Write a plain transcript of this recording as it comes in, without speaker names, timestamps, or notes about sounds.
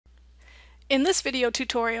In this video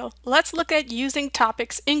tutorial, let's look at using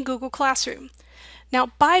topics in Google Classroom. Now,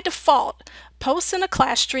 by default, posts in a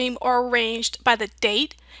class stream are arranged by the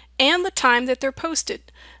date and the time that they're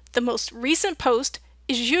posted. The most recent post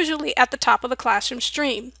is usually at the top of the classroom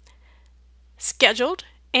stream. Scheduled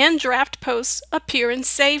and draft posts appear in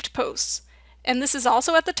saved posts, and this is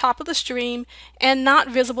also at the top of the stream and not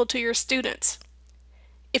visible to your students.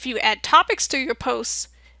 If you add topics to your posts,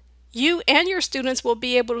 you and your students will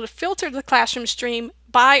be able to filter the classroom stream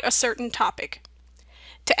by a certain topic.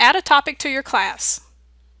 To add a topic to your class,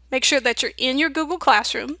 make sure that you're in your Google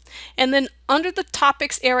Classroom, and then under the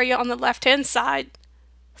Topics area on the left-hand side,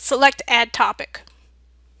 select Add Topic.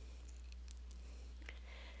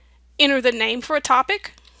 Enter the name for a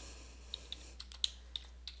topic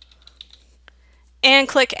and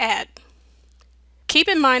click Add. Keep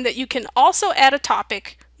in mind that you can also add a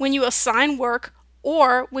topic when you assign work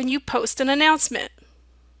or when you post an announcement.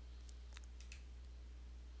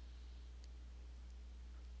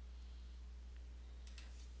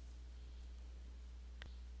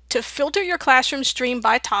 To filter your classroom stream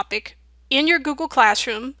by topic, in your Google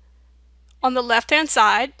Classroom, on the left-hand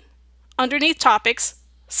side, underneath Topics,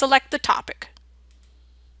 select the topic.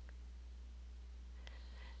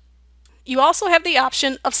 You also have the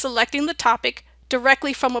option of selecting the topic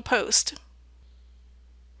directly from a post.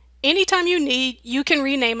 Anytime you need, you can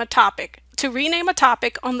rename a topic. To rename a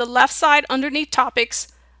topic, on the left side underneath Topics,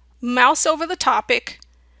 mouse over the topic,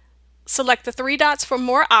 select the three dots for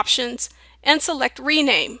more options, and select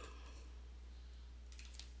Rename.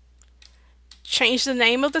 Change the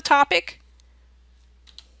name of the topic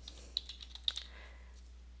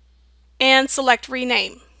and select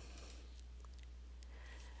Rename.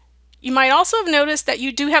 You might also have noticed that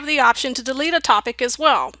you do have the option to delete a topic as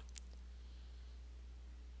well.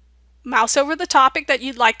 Mouse over the topic that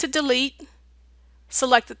you'd like to delete,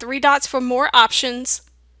 select the three dots for more options,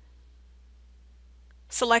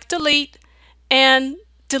 select Delete, and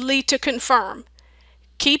delete to confirm.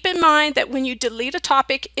 Keep in mind that when you delete a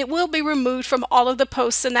topic, it will be removed from all of the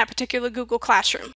posts in that particular Google Classroom.